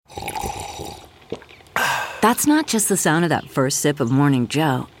That's not just the sound of that first sip of Morning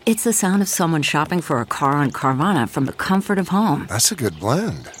Joe. It's the sound of someone shopping for a car on Carvana from the comfort of home. That's a good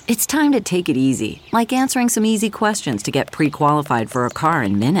blend. It's time to take it easy, like answering some easy questions to get pre-qualified for a car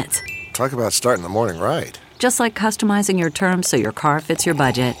in minutes. Talk about starting the morning right. Just like customizing your terms so your car fits your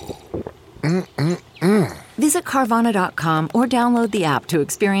budget. Visit Carvana.com or download the app to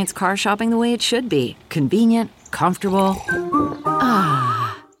experience car shopping the way it should be. Convenient, comfortable. Ah.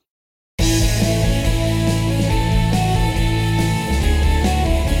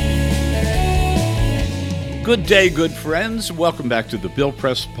 Good day, good friends. Welcome back to the Bill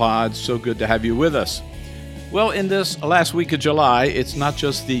Press Pod. So good to have you with us. Well, in this last week of July, it's not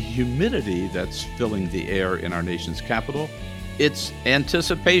just the humidity that's filling the air in our nation's capital. It's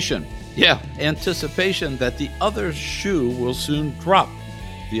anticipation. Yeah, anticipation that the other shoe will soon drop.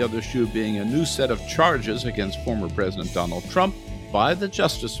 The other shoe being a new set of charges against former President Donald Trump by the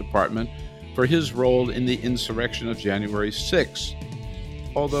Justice Department for his role in the insurrection of January 6th.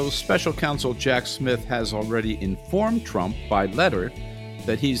 Although Special Counsel Jack Smith has already informed Trump by letter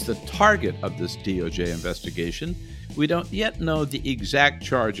that he's the target of this DOJ investigation, we don't yet know the exact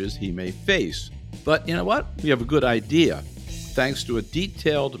charges he may face. But you know what? We have a good idea. Thanks to a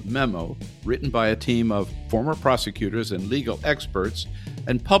detailed memo written by a team of former prosecutors and legal experts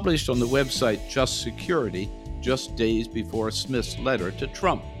and published on the website Just Security just days before Smith's letter to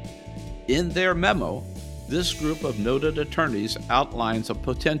Trump. In their memo, this group of noted attorneys outlines a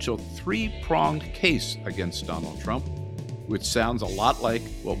potential three-pronged case against Donald Trump, which sounds a lot like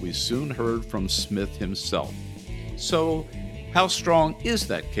what we soon heard from Smith himself. So, how strong is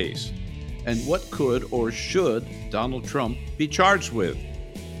that case? And what could or should Donald Trump be charged with?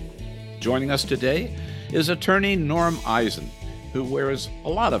 Joining us today is attorney Norm Eisen, who wears a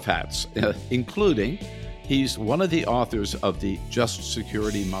lot of hats, including he's one of the authors of the Just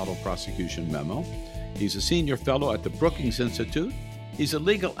Security Model Prosecution Memo. He's a senior fellow at the Brookings Institute. He's a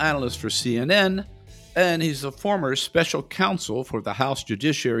legal analyst for CNN, and he's a former special counsel for the House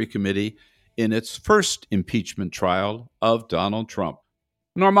Judiciary Committee in its first impeachment trial of Donald Trump.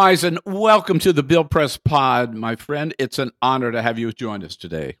 Norm Eisen, welcome to the Bill Press Pod, my friend. It's an honor to have you join us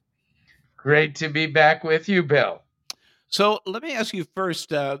today. Great to be back with you, Bill. So let me ask you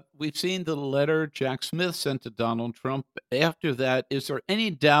first, we've seen the letter Jack Smith sent to Donald Trump. After that, is there any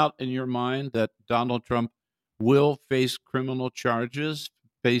doubt in your mind that Donald Trump will face criminal charges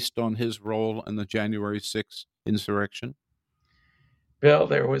based on his role in the January 6th insurrection? Bill,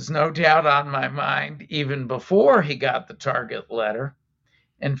 there was no doubt on my mind even before he got the target letter.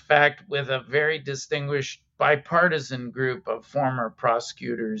 In fact, with a very distinguished bipartisan group of former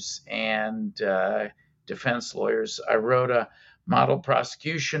prosecutors and defense lawyers, I wrote a model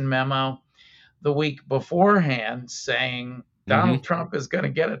prosecution memo the week beforehand saying Donald Trump is going to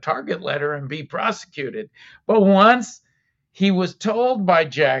get a target letter and be prosecuted. But once he was told by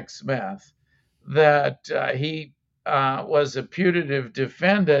Jack Smith that he was a putative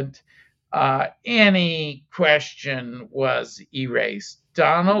defendant, any question was erased.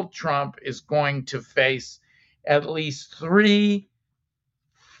 Donald Trump is going to face at least 3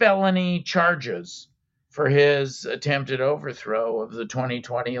 felony charges for his attempted overthrow of the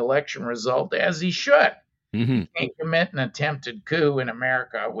 2020 election result, as he should. He can't commit an attempted coup in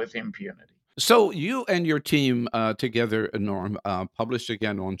America with impunity. So you and your team together, Norm, published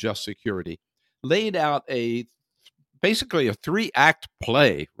again on Just Security, laid out basically a 3-act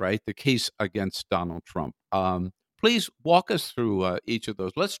play, right? The case against Donald Trump. Please walk us through each of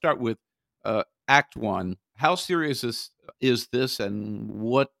those. Let's start with Act 1. How serious is this, and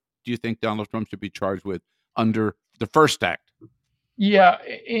what do you think Donald Trump should be charged with under the first act? Yeah,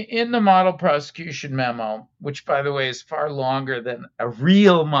 in the model prosecution memo, which, by the way, is far longer than a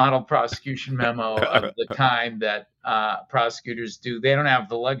real model prosecution memo of the kind that prosecutors do. They don't have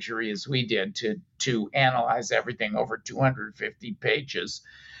the luxury, as we did, to analyze everything over 250 pages.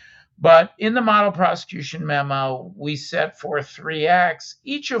 But in the model prosecution memo, we set forth 3 acts,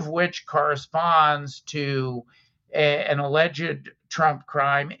 each of which corresponds to an alleged Trump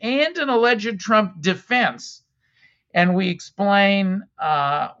crime and an alleged Trump defense. And we explain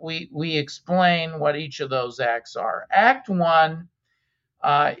we explain what each of those acts are. Act 1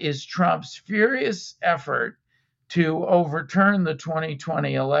 is Trump's furious effort to overturn the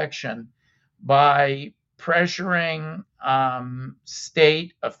 2020 election by pressuring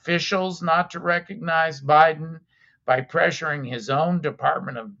state officials not to recognize Biden, by pressuring his own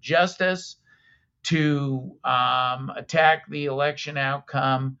Department of Justice to attack the election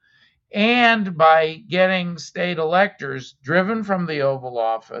outcome, and by getting state electors driven from the Oval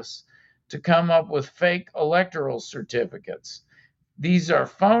Office to come up with fake electoral certificates. These are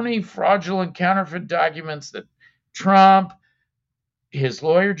phony, fraudulent, counterfeit documents that Trump, his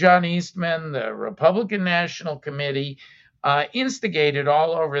lawyer John Eastman, the Republican National Committee, instigated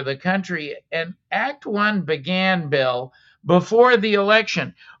all over the country. And Act One began, Bill, before the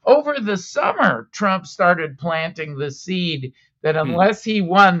election. Over the summer, Trump started planting the seed that unless he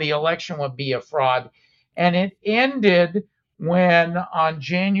won, the election would be a fraud. And it ended when on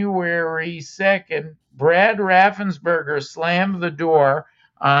January 2nd, Brad Raffensperger slammed the door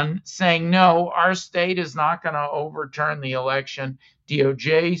on saying, no, our state is not going to overturn the election.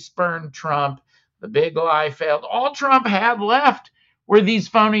 DOJ spurned Trump. The big lie failed. All Trump had left were these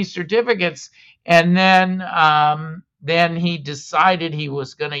phony certificates. And then he decided he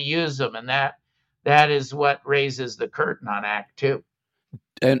was going to use them. And that is what raises the curtain on Act Two.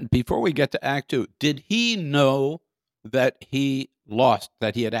 And before we get to Act Two, did he know that he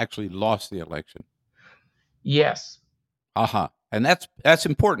had actually lost the election? Yes. And that's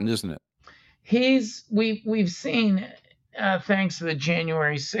important, isn't it? We've seen, thanks to the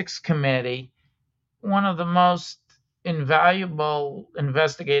January 6th committee, one of the most invaluable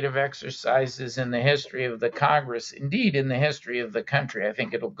investigative exercises in the history of the Congress, indeed in the history of the country. I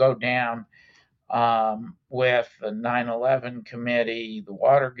think it'll go down with the 9/11 committee, the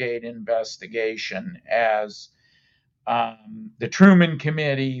Watergate investigation, as the Truman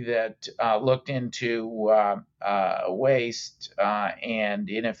Committee that looked into waste and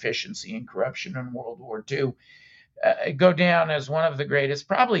inefficiency and corruption in World War II. Go down as one of the greatest,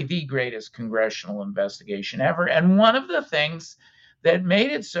 probably the greatest congressional investigation ever. And one of the things that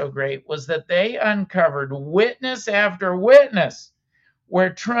made it so great was that they uncovered witness after witness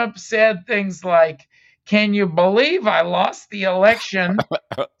where Trump said things like, can you believe I lost the election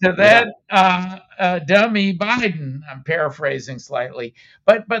to that dummy Biden? I'm paraphrasing slightly,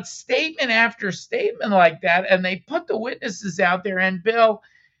 but statement after statement like that. And they put the witnesses out there. And Bill,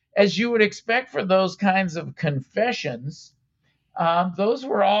 as you would expect for those kinds of confessions, those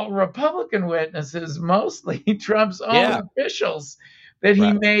were all Republican witnesses, mostly Trump's own officials that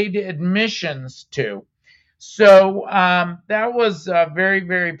he made admissions to. So that was a very,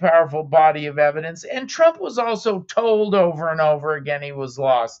 very powerful body of evidence. And Trump was also told over and over again he was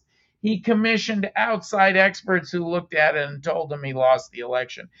lost. He commissioned outside experts who looked at it and told him he lost the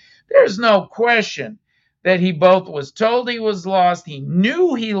election. There's no question that he both was told he was lost, he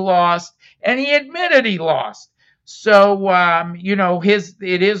knew he lost, and he admitted he lost. So,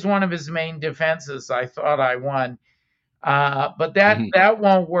 it is one of his main defenses. I thought I won. But that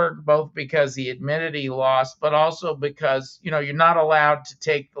won't work, both because he admitted he lost, but also because, you're not allowed to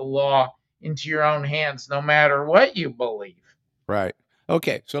take the law into your own hands, no matter what you believe. Right.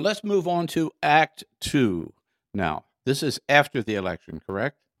 Okay, so let's move on to Act Two now. This is after the election,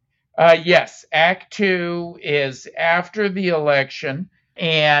 correct? Yes, Act Two is after the election,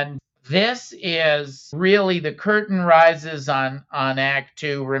 and this is really the curtain rises on Act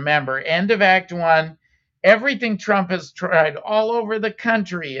Two. Remember, end of Act One, everything Trump has tried all over the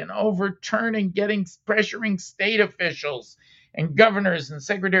country and overturning, pressuring state officials and governors and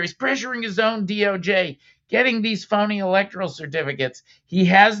secretaries, pressuring his own DOJ, getting these phony electoral certificates. He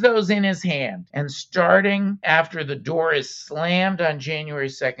has those in his hand. And starting after the door is slammed on January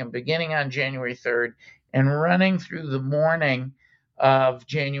 2nd, beginning on January 3rd, and running through the morning of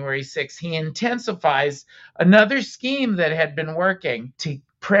January 6th, he intensifies another scheme that had been working to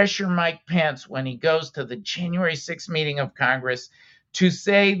pressure Mike Pence when he goes to the January 6th meeting of Congress to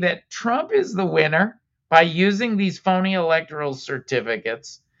say that Trump is the winner by using these phony electoral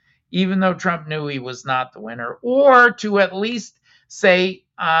certificates, even though Trump knew he was not the winner, or to at least say,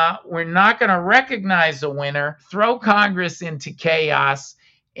 we're not going to recognize a winner, throw Congress into chaos,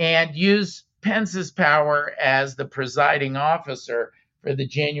 and use Pence's power as the presiding officer for the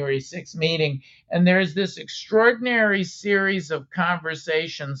January 6th meeting. And there's this extraordinary series of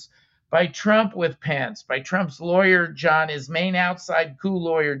conversations by Trump with Pence, by Trump's lawyer, his main outside coup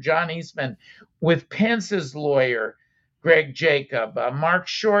lawyer, John Eastman, with Pence's lawyer, Greg Jacob. Mark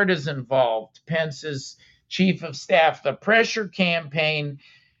Short is involved, Pence's chief of staff. The pressure campaign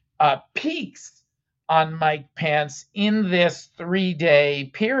peaks on Mike Pence in this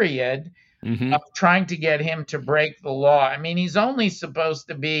 3-day period of trying to get him to break the law. I mean, he's only supposed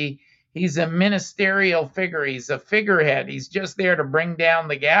to he's a ministerial figure. He's a figurehead. He's just there to bring down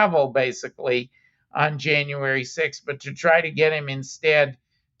the gavel, basically, on January 6th, but to try to get him instead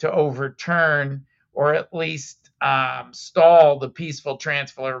to overturn or at least stall the peaceful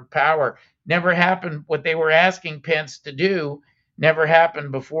transfer of power. Never happened. What they were asking Pence to do never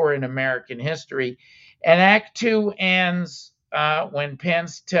happened before in American history. And Act Two ends when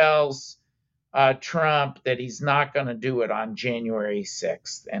Pence tells Trump that he's not going to do it on January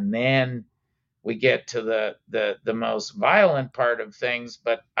 6th. And then we get to the most violent part of things,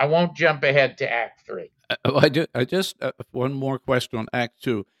 but I won't jump ahead to Act 3. I just one more question on Act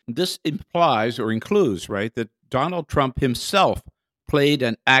 2. This implies or includes, right, that Donald Trump himself played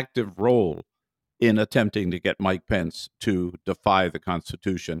an active role in attempting to get Mike Pence to defy the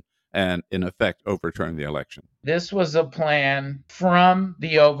Constitution and, in effect, overturn the election. This was a plan from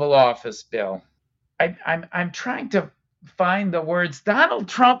the Oval Office, Bill. I'm trying to find the words. Donald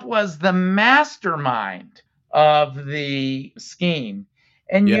Trump was the mastermind of the scheme.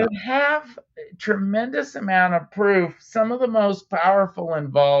 And you have a tremendous amount of proof. Some of the most powerful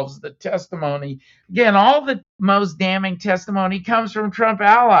involves the testimony. Again, all the most damning testimony comes from Trump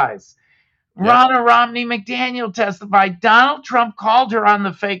allies. Ronna Romney McDaniel testified Donald Trump called her on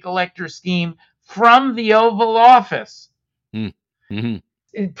the fake elector scheme from the Oval Office. Mm-hmm.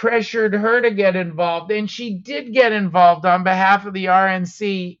 It pressured her to get involved, and she did get involved on behalf of the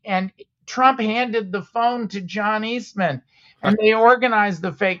RNC, and Trump handed the phone to John Eastman, and they organized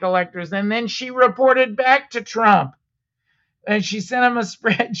the fake electors, and then she reported back to Trump, and she sent him a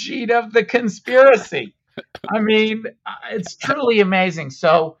spreadsheet of the conspiracy. I mean, it's truly amazing.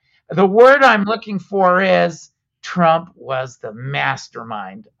 So the word I'm looking for is Trump was the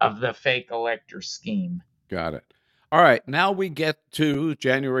mastermind of the fake elector scheme. Got it. All right, now we get to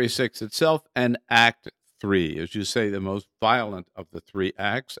January 6th itself and Act 3, as you say, the most violent of the three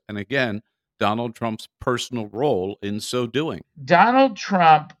acts. And again, Donald Trump's personal role in so doing. Donald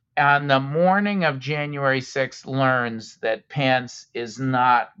Trump, on the morning of January 6th, learns that Pence is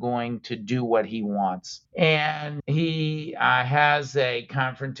not going to do what he wants. And he has a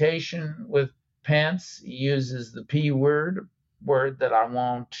confrontation with Pence. He uses the P word that I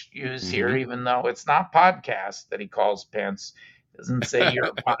won't use here, even though it's not podcast that he calls Pence. It doesn't say you're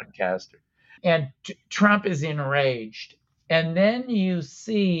a podcaster. And Trump is enraged. And then you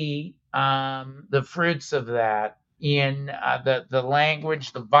see the fruits of that in the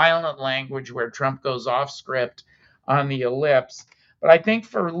language, the violent language where Trump goes off script on the ellipse. But I think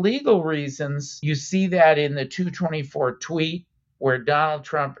for legal reasons, you see that in the 224 tweet where Donald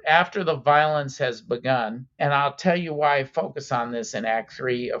Trump, after the violence has begun, and I'll tell you why I focus on this in Act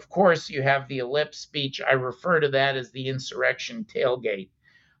 3. Of course, you have the ellipse speech. I refer to that as the insurrection tailgate.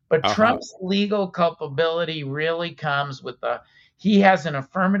 But Trump's legal culpability really comes with he has an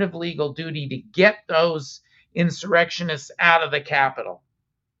affirmative legal duty to get those insurrectionists out of the Capitol.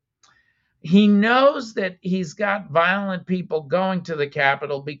 He knows that he's got violent people going to the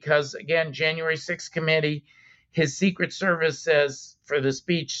Capitol because, again, January 6th committee, his Secret Service says for the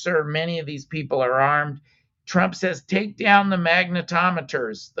speech, sir, many of these people are armed. Trump says, take down the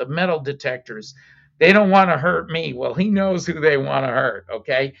magnetometers, the metal detectors. They don't want to hurt me. Well, he knows who they want to hurt,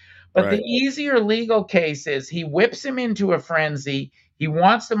 okay? But the easier legal case is he whips him into a frenzy. He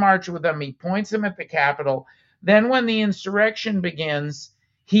wants to march with him. He points him at the Capitol. Then when the insurrection begins,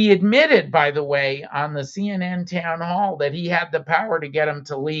 he admitted, by the way, on the CNN town hall that he had the power to get him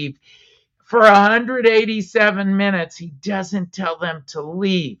to leave. For 187 minutes, he doesn't tell them to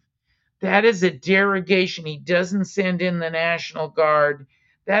leave. That is a derogation. He doesn't send in the National Guard.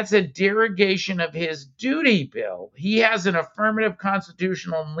 That's a derogation of his duty, Bill. He has an affirmative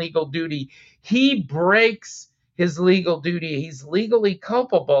constitutional and legal duty. He breaks his legal duty. He's legally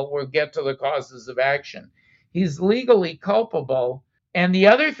culpable. We'll get to the causes of action. He's legally culpable. And the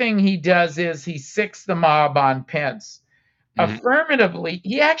other thing he does is he sicks the mob on Pence. Affirmatively,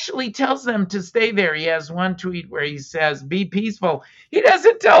 he actually tells them to stay there. He has one tweet where he says, be peaceful. He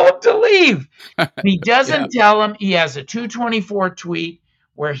doesn't tell them to leave. He doesn't tell them. He has a 224 tweet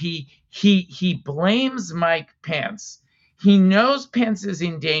where he blames Mike Pence. He knows Pence is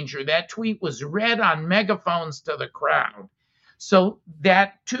in danger. That tweet was read on megaphones to the crowd. So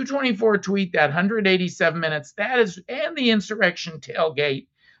that 224 tweet, that 187 minutes, that is, and the insurrection tailgate,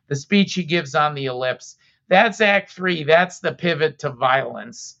 the speech he gives on the ellipse, that's Act 3. That's the pivot to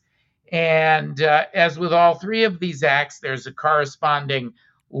violence. And as with all three of these acts, there's a corresponding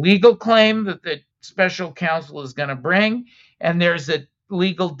legal claim that the special counsel is going to bring, and there's a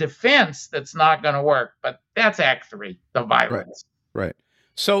legal defense that's not going to work. But that's Act 3, the violence. Right.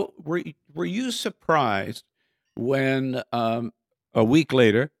 So were you surprised when a week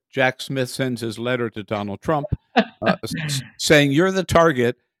later, Jack Smith sends his letter to Donald Trump saying, you're the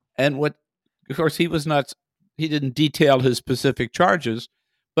target, and what, of course, he didn't detail his specific charges,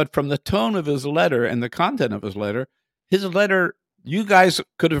 but from the tone of his letter and the content of his letter, you guys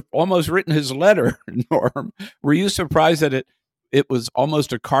could have almost written his letter, Norm. Were you surprised that it was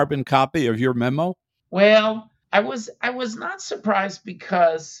almost a carbon copy of your memo? Well, I was not surprised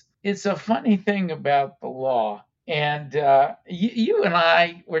because it's a funny thing about the law. And you and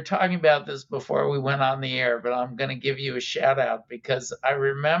I were talking about this before we went on the air, but I'm going to give you a shout out because I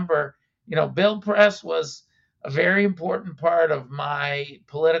remember, Bill Press was a very important part of my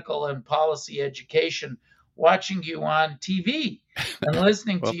political and policy education, watching you on TV and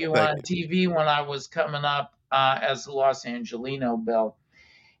listening to Well, you thank on you. TV when I was coming up as a Los Angelino, Bill.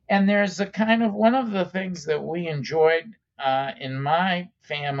 And there's a kind of one of the things that we enjoyed in my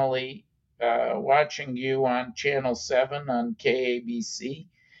family watching you on Channel 7 on KABC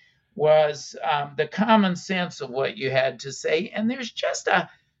was the common sense of what you had to say. And there's just a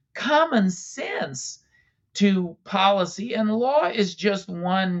common sense to policy, and law is just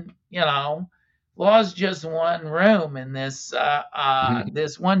one, law is just one room in this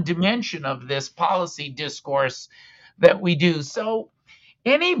one dimension of this policy discourse that we do. So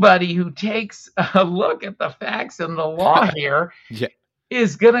anybody who takes a look at the facts and the law here Yeah.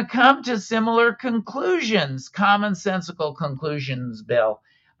 is going to come to similar conclusions, commonsensical conclusions, Bill.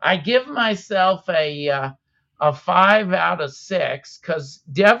 I give myself a 5 out of 6 because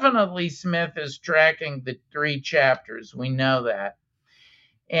definitely Smith is tracking the 3 chapters. We know that.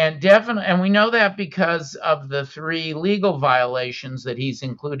 And we know that because of the 3 legal violations that he's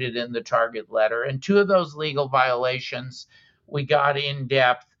included in the target letter. And 2 of those legal violations we got in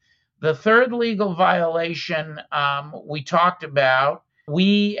depth. The 3rd legal violation we talked about.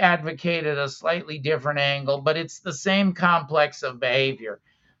 We advocated a slightly different angle, but it's the same complex of behavior.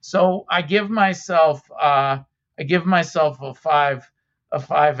 So I give myself a 5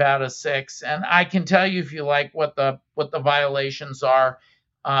 out of 6, and I can tell you if you like what the violations are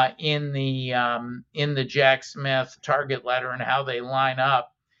in the Jack Smith target letter and how they line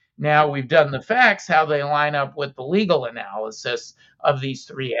up. Now we've done the facts, how they line up with the legal analysis of these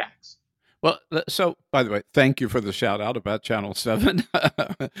 3 acts. Well, so by the way, thank you for the shout out about Channel 7.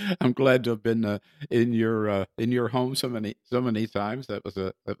 I'm glad to have been in your home so many times. That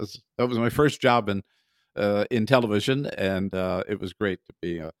was my first job in television, and it was great to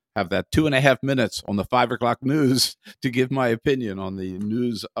be have that 2.5 minutes on the 5 o'clock news to give my opinion on the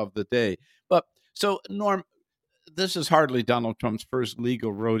news of the day. But so, Norm, this is hardly Donald Trump's first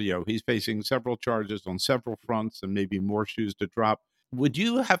legal rodeo. He's facing several charges on several fronts and maybe more shoes to drop. Would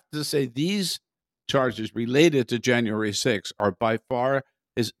you have to say these charges related to January 6th are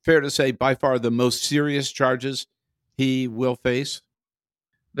is fair to say, by far the most serious charges he will face?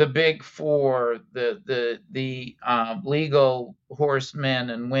 The big 4, the legal horsemen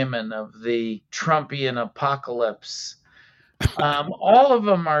and women of the Trumpian apocalypse, all of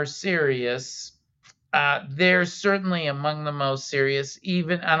them are serious. They're certainly among the most serious,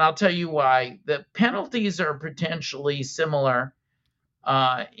 and I'll tell you why. The penalties are potentially similar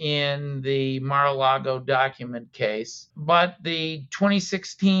in the Mar-a-Lago document case, but the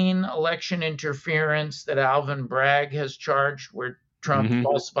 2016 election interference that Alvin Bragg has charged, where Trump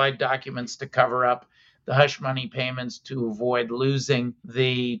falsified documents to cover up the hush money payments to avoid losing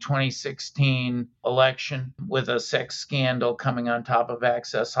the 2016 election with a sex scandal coming on top of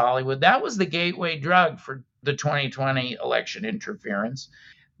Access Hollywood. That was the gateway drug for the 2020 election interference.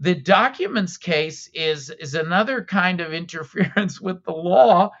 The documents case is another kind of interference with the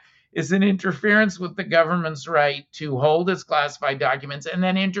law, is an interference with the government's right to hold its classified documents and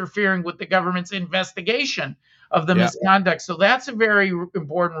then interfering with the government's investigation of the misconduct. So that's a very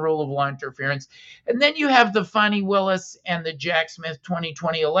important rule of law interference. And then you have the Fani Willis and the Jack Smith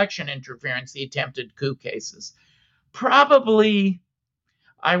 2020 election interference, the attempted coup cases. Probably,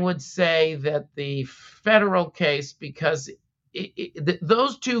 I would say that the federal case, because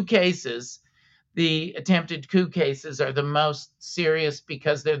those 2 cases, the attempted coup cases, are the most serious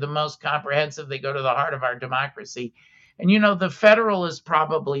because they're the most comprehensive. They go to the heart of our democracy. And, the federal is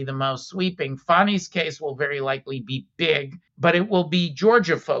probably the most sweeping. Fani's case will very likely be big, but it will be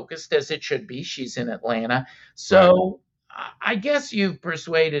Georgia focused, as it should be. She's in Atlanta. So I guess you've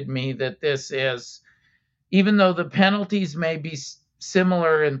persuaded me that this is, even though the penalties may be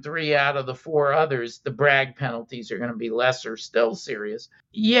similar in 3 out of the 4 others, the Bragg penalties are going to be lesser, still serious.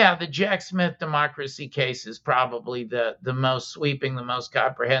 Yeah, the Jack Smith democracy case is probably the most sweeping, the most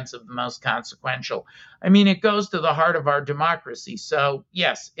comprehensive, the most consequential. I mean, it goes to the heart of our democracy. So,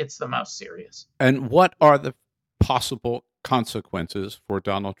 yes, it's the most serious. And what are the possible consequences for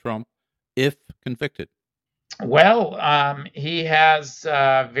Donald Trump if convicted? Well, he has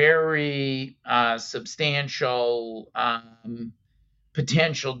very substantial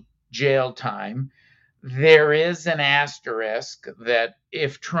potential jail time. There is an asterisk that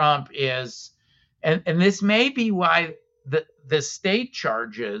if Trump is, and this may be why The state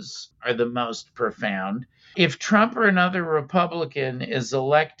charges are the most profound. If Trump or another Republican is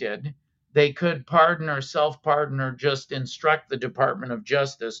elected, they could pardon or self-pardon or just instruct the Department of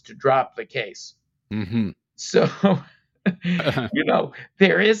Justice to drop the case. Mm-hmm. So,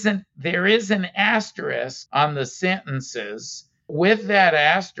 there is an asterisk on the sentences. With that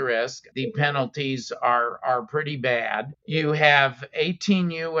asterisk, the penalties are pretty bad. You have 18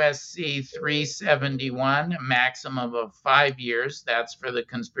 USC 371, a maximum of 5 years. That's for the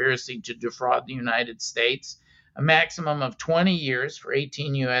conspiracy to defraud the United States. A maximum of 20 years for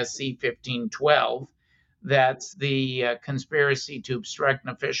 18 USC 1512. That's the conspiracy to obstruct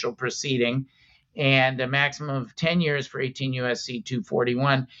an official proceeding, and a maximum of 10 years for 18 USC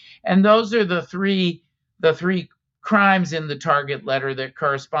 241. And those are the three crimes in the target letter that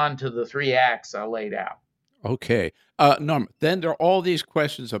correspond to the three acts I laid out. Okay. Norm, then there are all these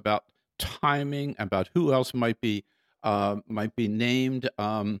questions about timing, about who else might be named.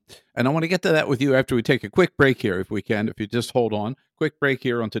 And I want to get to that with you after we take a quick break here, if we can, if you just hold on. Quick break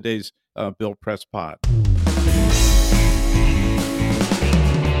here on today's Bill Press Pod.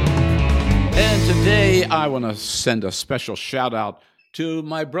 And today I want to send a special shout out to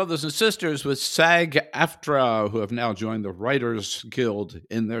my brothers and sisters with SAG-AFTRA, who have now joined the Writers Guild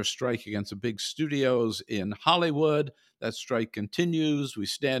in their strike against the big studios in Hollywood. That strike continues. We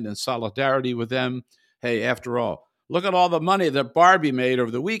stand in solidarity with them. Hey, after all, look at all the money that Barbie made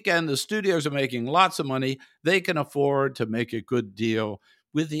over the weekend. The studios are making lots of money. They can afford to make a good deal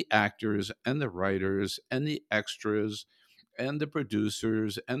with the actors and the writers and the extras and the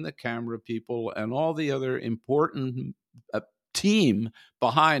producers and the camera people and all the other important team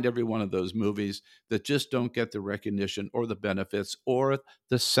behind every one of those movies that just don't get the recognition or the benefits or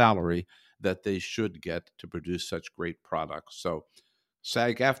the salary that they should get to produce such great products. So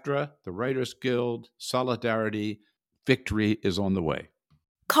SAG-AFTRA, the Writers Guild, solidarity, victory is on the way.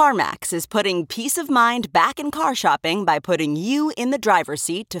 CarMax is putting peace of mind back in car shopping by putting you in the driver's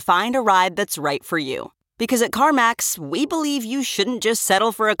seat to find a ride that's right for you. Because at CarMax, we believe you shouldn't just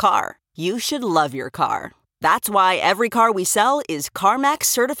settle for a car. You should love your car. That's why every car we sell is CarMax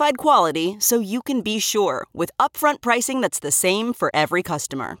certified quality, so you can be sure with upfront pricing that's the same for every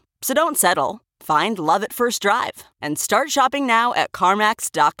customer. So don't settle. Find love at first drive and start shopping now at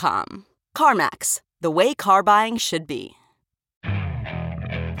CarMax.com. CarMax, the way car buying should be.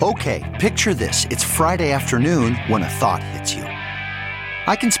 Okay, picture this. It's Friday afternoon when a thought hits you.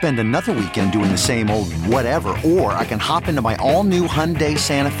 I can spend another weekend doing the same old whatever, or I can hop into my all-new Hyundai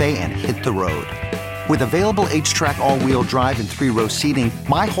Santa Fe and hit the road. With available H-Track all-wheel drive and 3-row seating,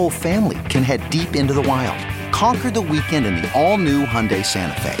 my whole family can head deep into the wild. Conquer the weekend in the all-new Hyundai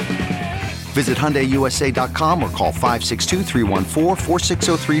Santa Fe. Visit HyundaiUSA.com or call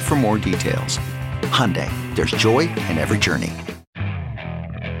 562-314-4603 for more details. Hyundai, there's joy in every journey.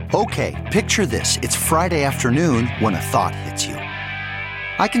 Okay, picture this. It's Friday afternoon when a thought hits you.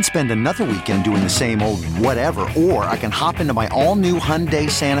 I can spend another weekend doing the same old whatever, or I can hop into my all-new Hyundai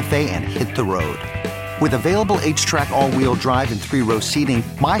Santa Fe and hit the road. With available H-Track all-wheel drive and 3-row seating,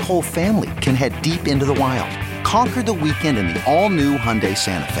 my whole family can head deep into the wild. Conquer the weekend in the all-new Hyundai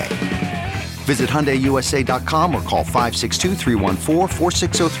Santa Fe. Visit HyundaiUSA.com or call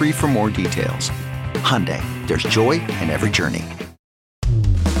 562-314-4603 for more details. Hyundai, there's joy in every journey.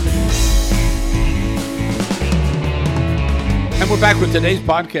 And we're back with today's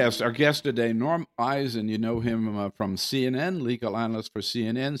podcast. Our guest today, Norm Eisen. You know him from CNN, legal analyst for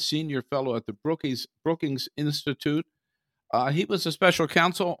CNN, senior fellow at the Brookings Institute. He was a special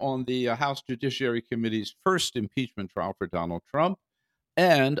counsel on the House Judiciary Committee's first impeachment trial for Donald Trump,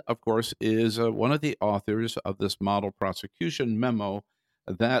 and, of course, is one of the authors of this model prosecution memo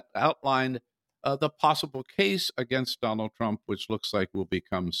that outlined the possible case against Donald Trump, which looks like will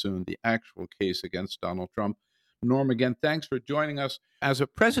become soon the actual case against Donald Trump. Norm, again, thanks for joining us. As a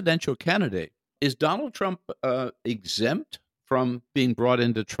presidential candidate, is Donald Trump exempt from being brought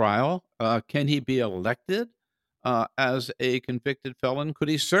into trial? Can he be elected as a convicted felon? Could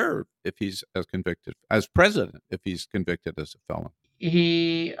he serve if he's convicted as president, if he's convicted as a felon?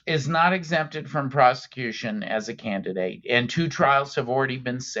 He is not exempted from prosecution as a candidate, and 2 trials have already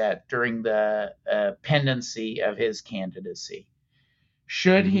been set during the pendency of his candidacy.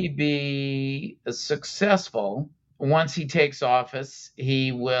 Should he be successful, once he takes office,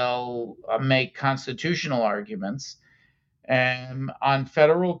 he will make constitutional arguments. And on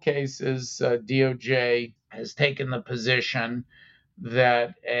federal cases, DOJ has taken the position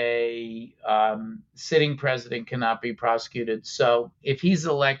that a sitting president cannot be prosecuted. So if he's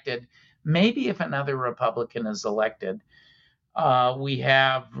elected, maybe if another Republican is elected, we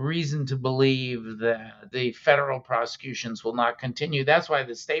have reason to believe that the federal prosecutions will not continue. That's why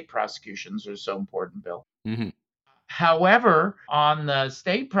the state prosecutions are so important, Bill. Mm-hmm. However, on the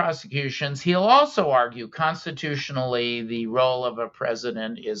state prosecutions, he'll also argue constitutionally the role of a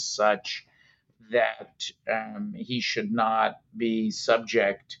president is such that he should not be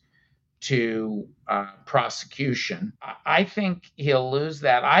subject to prosecution. I think he'll lose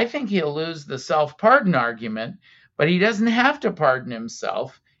that. I think he'll lose the self pardon argument, but he doesn't have to pardon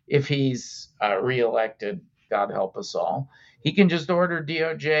himself if he's reelected. God help us all. He can just order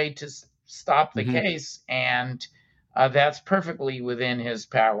DOJ to stop the case, and that's perfectly within his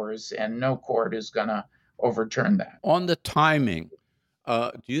powers, and no court is going to overturn that. On the timing,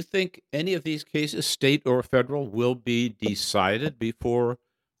 do you think any of these cases, state or federal, will be decided before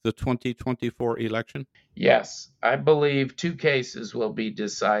the 2024 election? Yes, I believe 2 cases will be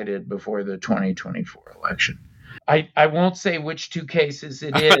decided before the 2024 election. I won't say which 2 cases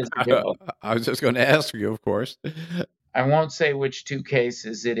it is, Bill. I was just going to ask you, of course. I won't say which 2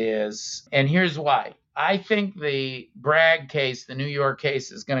 cases it is, and here's why. I think the Bragg case, the New York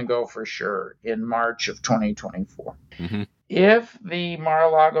case, is going to go for sure in March of 2024. Mm-hmm. If the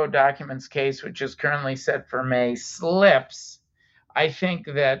Mar-a-Lago documents case, which is currently set for May, slips, I think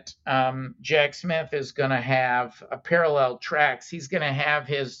that Jack Smith is going to have a parallel tracks. He's going to have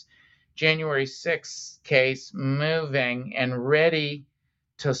his January 6th case moving and ready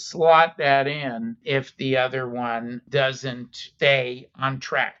to slot that in if the other one doesn't stay on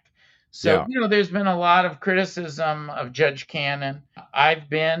track. So, there's been a lot of criticism of Judge Cannon. I've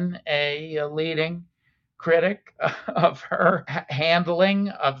been a leading critic of her handling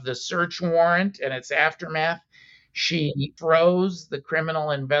of the search warrant and its aftermath. She froze the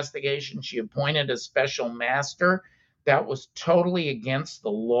criminal investigation. She appointed a special master. That was totally against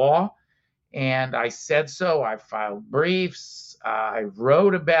the law. And I said so. I filed briefs. I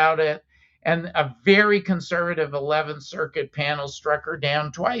wrote about it. And a very conservative 11th Circuit panel struck her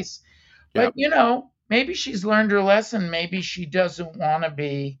down twice. But, maybe she's learned her lesson. Maybe she doesn't want to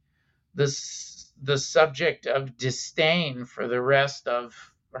be the subject of disdain for the rest of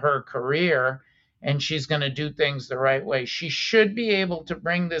her career, and she's going to do things the right way. She should be able to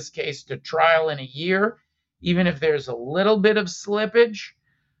bring this case to trial in a year, even if there's a little bit of slippage.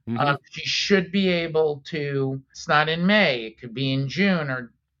 She should be able to, it's not in May, it could be in June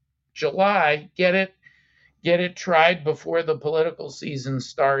or July, get it tried before the political season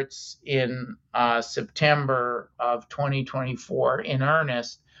starts in September of 2024 in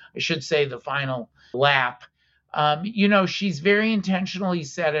earnest. I should say the final lap. She's very intentionally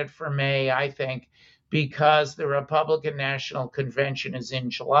set it for May, I think, because the Republican National Convention is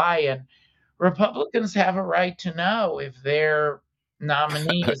in July, and Republicans have a right to know if their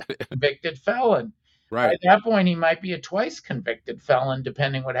nominee is a convicted felon. Right. At that point, he might be a twice convicted felon,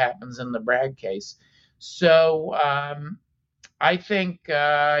 depending what happens in the Bragg case. So I think,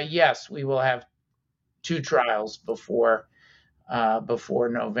 yes, we will have 2 trials before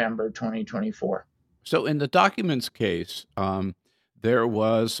November 2024. So in the documents case, there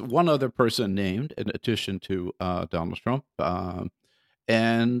was one other person named in addition to Donald Trump.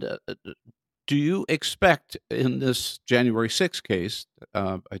 And do you expect in this January 6th case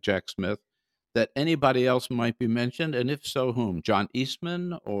by Jack Smith that anybody else might be mentioned? And if so, whom? John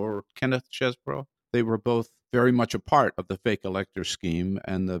Eastman or Kenneth Chesebro? They were both very much a part of the fake elector scheme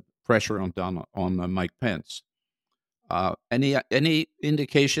and the pressure on Mike Pence. Any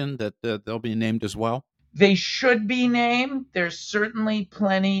indication that they'll be named as well? They should be named. There's certainly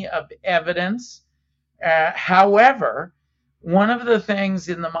plenty of evidence. However, one of the things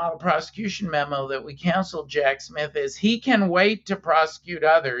in the model prosecution memo that we counseled Jack Smith is he can wait to prosecute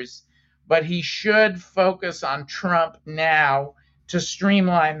others, but he should focus on Trump now to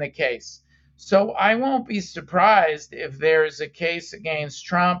streamline the case. So I won't be surprised if there's a case against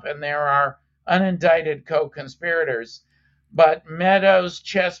Trump and there are unindicted co-conspirators. But Meadows,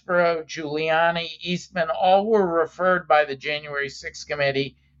 Chesebro, Giuliani, Eastman, all were referred by the January 6th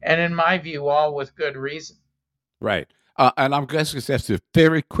committee, and in my view, all with good reason. Right. And I'm going to ask a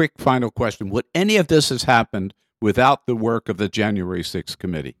very quick final question. Would any of this have happened without the work of the January 6th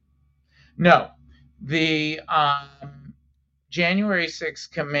committee? No. The January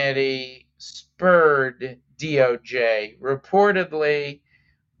 6th committee spurred DOJ. Reportedly,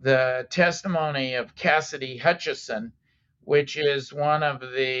 the testimony of Cassidy Hutchison, which is one of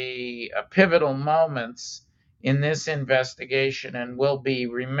the pivotal moments in this investigation and will be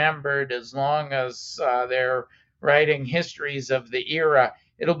remembered as long as they're writing histories of the era.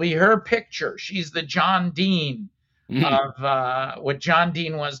 It'll be her picture. She's the John Dean of what John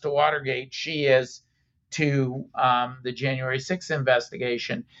Dean was to Watergate. She is to the January 6th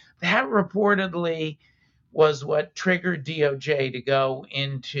investigation. That reportedly was what triggered DOJ to go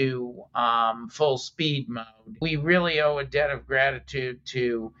into full speed mode. We really owe a debt of gratitude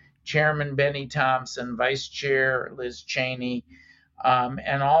to Chairman Benny Thompson, Vice Chair Liz Cheney,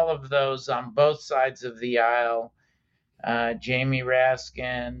 and all of those on both sides of the aisle, Jamie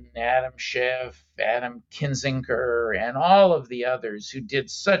Raskin, Adam Schiff, Adam Kinzinger, and all of the others who did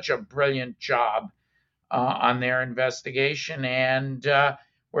such a brilliant job on their investigation. And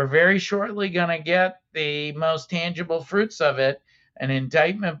we're very shortly going to get the most tangible fruits of it, an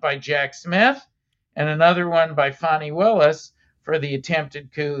indictment by Jack Smith and another one by Fani Willis for the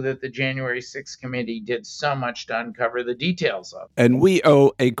attempted coup that the January 6th committee did so much to uncover the details of. And we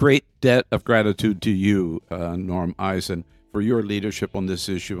owe a great debt of gratitude to you, Norm Eisen, for your leadership on this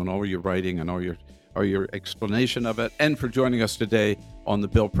issue and all your writing and all your explanation of it, and for joining us today on the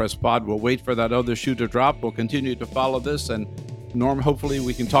Bill Press Pod. We'll wait for that other shoe to drop. We'll continue to follow this, and Norm, hopefully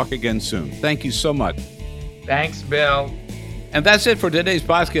we can talk again soon. Thank you so much. Thanks, Bill. And that's it for today's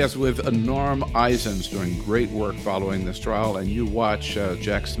podcast with Norm Eisen, doing great work following this trial. And you watch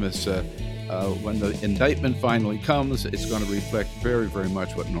Jack Smith's, when the indictment finally comes, it's going to reflect very, very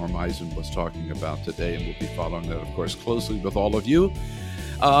much what Norm Eisen was talking about today. And we'll be following that, of course, closely with all of you.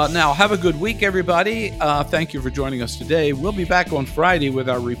 Now, have a good week, everybody. Thank you for joining us today. We'll be back on Friday with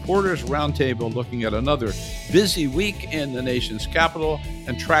our Reporters Roundtable, looking at another busy week in the nation's capital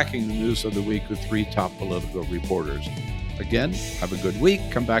and tracking the news of the week with 3 top political reporters. Again, have a good week.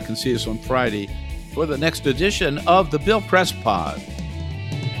 Come back and see us on Friday for the next edition of the Bill Press Pod.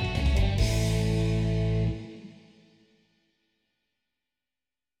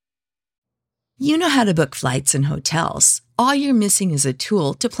 You know how to book flights and hotels. All you're missing is a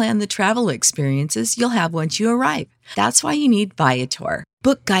tool to plan the travel experiences you'll have once you arrive. That's why you need Viator.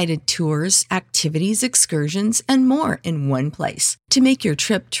 Book guided tours, activities, excursions, and more in one place to make your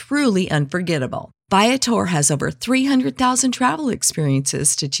trip truly unforgettable. Viator has over 300,000 travel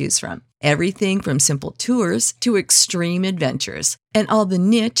experiences to choose from. Everything from simple tours to extreme adventures and all the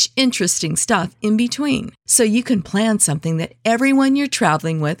niche, interesting stuff in between. So you can plan something that everyone you're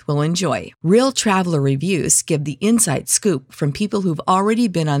traveling with will enjoy. Real traveler reviews give the inside scoop from people who've already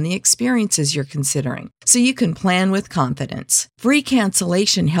been on the experiences you're considering. So you can plan with confidence. Free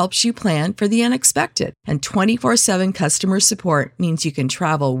cancellation helps you plan for the unexpected. And 24/7 customer support means you can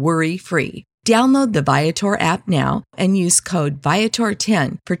travel worry-free. Download the Viator app now and use code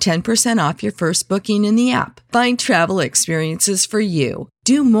Viator10 for 10% off your first booking in the app. Find travel experiences for you.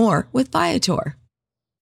 Do more with Viator.